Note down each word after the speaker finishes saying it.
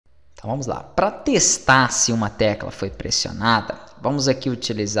Então vamos lá. Para testar se uma tecla foi pressionada, vamos aqui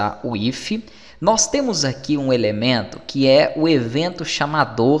utilizar o if. Nós temos aqui um elemento que é o evento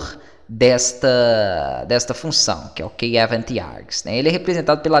chamador desta função, que é o keyEventArgs, né? Ele é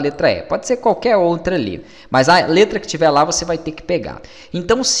representado pela letra E, pode ser qualquer outra ali, mas a letra que tiver lá você vai ter que pegar.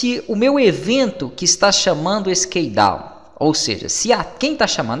 Então, se o meu evento que está chamando esse keyDown, ou seja, se quem está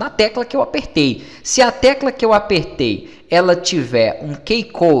chamando a tecla que eu apertei, se a tecla que eu apertei ela tiver um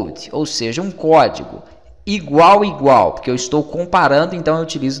keycode, ou seja, um código igual, porque eu estou comparando, então eu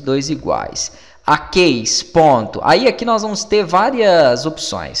utilizo dois iguais. A case, ponto. Aí aqui nós vamos ter várias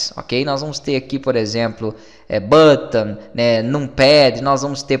opções, ok? Nós vamos ter aqui, por exemplo, button, né, numpad, nós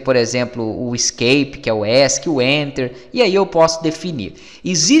vamos ter, por exemplo, o escape, que é o ESC, o enter, e aí eu posso definir.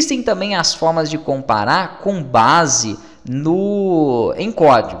 Existem também as formas de comparar com base em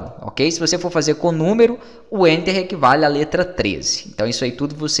código, ok? Se você for fazer com número, o enter equivale à letra 13. Então isso aí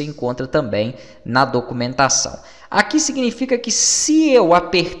tudo você encontra também na documentação. Aqui significa que se eu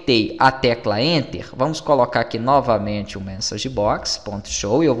apertei a tecla enter, vamos colocar aqui novamente o message box,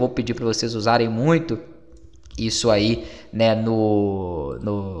 .show, e eu vou pedir para vocês usarem muito isso aí, né, no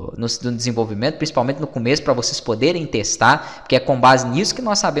desenvolvimento, principalmente no começo, para vocês poderem testar, porque é com base nisso que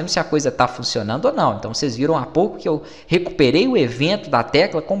nós sabemos se a coisa está funcionando ou não. Então vocês viram há pouco que eu recuperei o evento da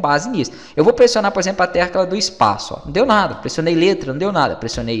tecla com base nisso. Eu vou pressionar, por exemplo, a tecla do espaço, ó, não deu nada, pressionei letra, não deu nada,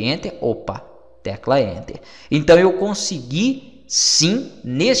 pressionei enter, opa, tecla enter. Então eu consegui sim,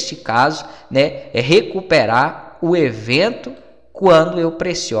 neste caso, né, recuperar o evento quando eu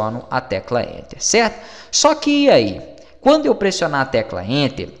pressiono a tecla enter, certo? Só que e aí? Quando eu pressionar a tecla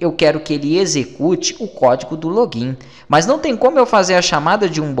enter, eu quero que ele execute o código do login, mas não tem como eu fazer a chamada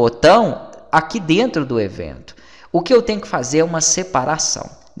de um botão aqui dentro do evento. O que eu tenho que fazer é uma separação,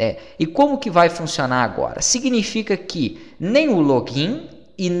 né? E como que vai funcionar agora? Significa que nem o login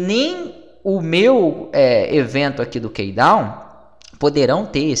e nem o meu evento aqui do keyDown poderão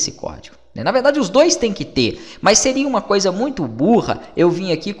ter esse código. Na verdade, os dois têm que ter, mas seria uma coisa muito burra eu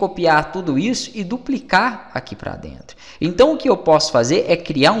vir aqui copiar tudo isso e duplicar aqui para dentro. Então, o que eu posso fazer é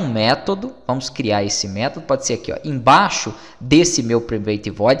criar um método. Vamos criar esse método, pode ser aqui, ó, embaixo desse meu private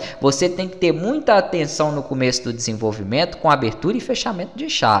void. Você tem que ter muita atenção no começo do desenvolvimento com abertura e fechamento de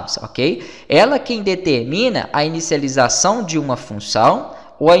chaves, ok? Ela quem determina a inicialização de uma função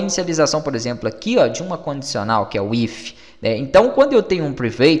ou a inicialização, por exemplo, aqui, ó, de uma condicional, que é o if. Então, quando eu tenho um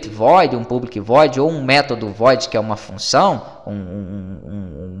private void, um public void, ou um método void, que é uma função,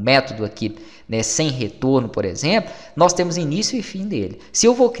 um método aqui, né, sem retorno, por exemplo, nós temos início e fim dele. Se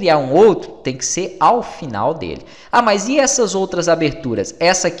eu vou criar um outro, tem que ser ao final dele. Ah, mas e essas outras aberturas?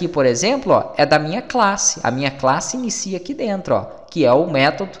 Essa aqui, por exemplo, ó, é da minha classe. A minha classe inicia aqui dentro, ó, que é o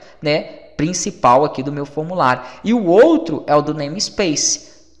método, né, principal aqui do meu formulário. E o outro é o do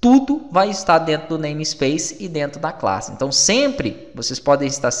namespace. Tudo vai estar dentro do namespace e dentro da classe. Então, sempre vocês podem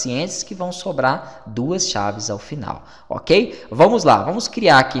estar cientes que vão sobrar duas chaves ao final, ok? Vamos lá, vamos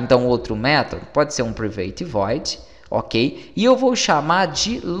criar aqui então outro método, pode ser um private void, ok? E eu vou chamar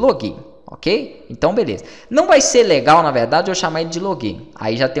de login, ok? Então, beleza. Não vai ser legal, na verdade, eu chamar ele de login.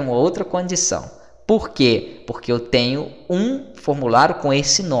 Aí já tem uma outra condição. Por quê? Porque eu tenho um formulário com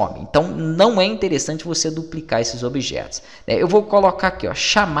esse nome. Então, não é interessante você duplicar esses objetos. Eu vou colocar aqui, ó,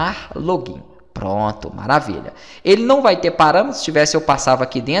 chamar login. Pronto, maravilha. Ele não vai ter parâmetros. Se tivesse, eu passava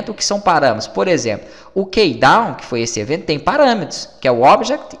aqui dentro. O que são parâmetros? Por exemplo, o keyDown, que foi esse evento, tem parâmetros, que é o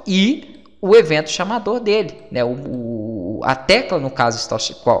object e o evento chamador dele. Né? A tecla, no caso,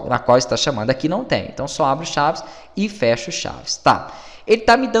 na qual está chamando, aqui não tem. Então, só abro chaves e fecho chaves. Tá. Ele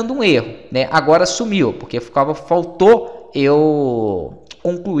está me dando um erro, né? Agora sumiu, porque faltou eu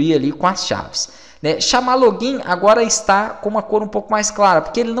concluir ali com as chaves. Né? Chamar login agora está com uma cor um pouco mais clara,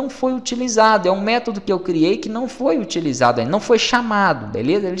 porque ele não foi utilizado. É um método que eu criei que não foi utilizado ainda, não foi chamado,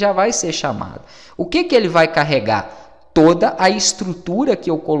 beleza? Ele já vai ser chamado. O que ele vai carregar? Toda a estrutura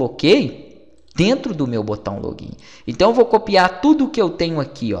que eu coloquei dentro do meu botão login. Então eu vou copiar tudo que eu tenho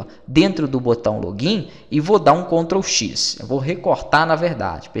aqui, ó, dentro do botão login e vou dar um Ctrl X. Eu vou recortar, na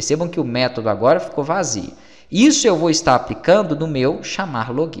verdade. Percebam que o método agora ficou vazio. Isso eu vou estar aplicando no meu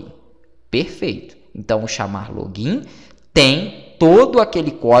chamar login. Perfeito. Então o chamar login tem todo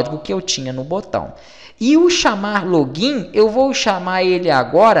aquele código que eu tinha no botão. E o chamar login, eu vou chamar ele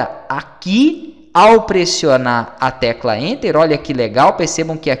agora aqui. Ao pressionar a tecla Enter, olha que legal,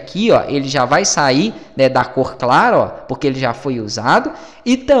 percebam que aqui, ó, ele já vai sair, né, da cor clara, ó, porque ele já foi usado.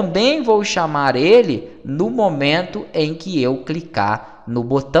 E também vou chamar ele no momento em que eu clicar no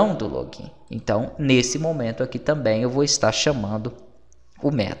botão do login. Então, nesse momento aqui também eu vou estar chamando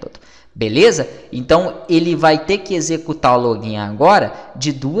o método. Beleza? Então, ele vai ter que executar o login agora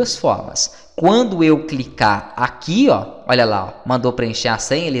de duas formas. Quando eu clicar aqui, ó, olha lá, ó, mandou preencher a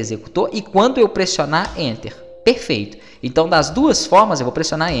senha, ele executou. E quando eu pressionar Enter. Perfeito. Então, das duas formas, eu vou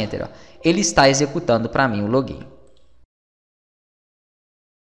pressionar Enter. Ó, ele está executando para mim o login.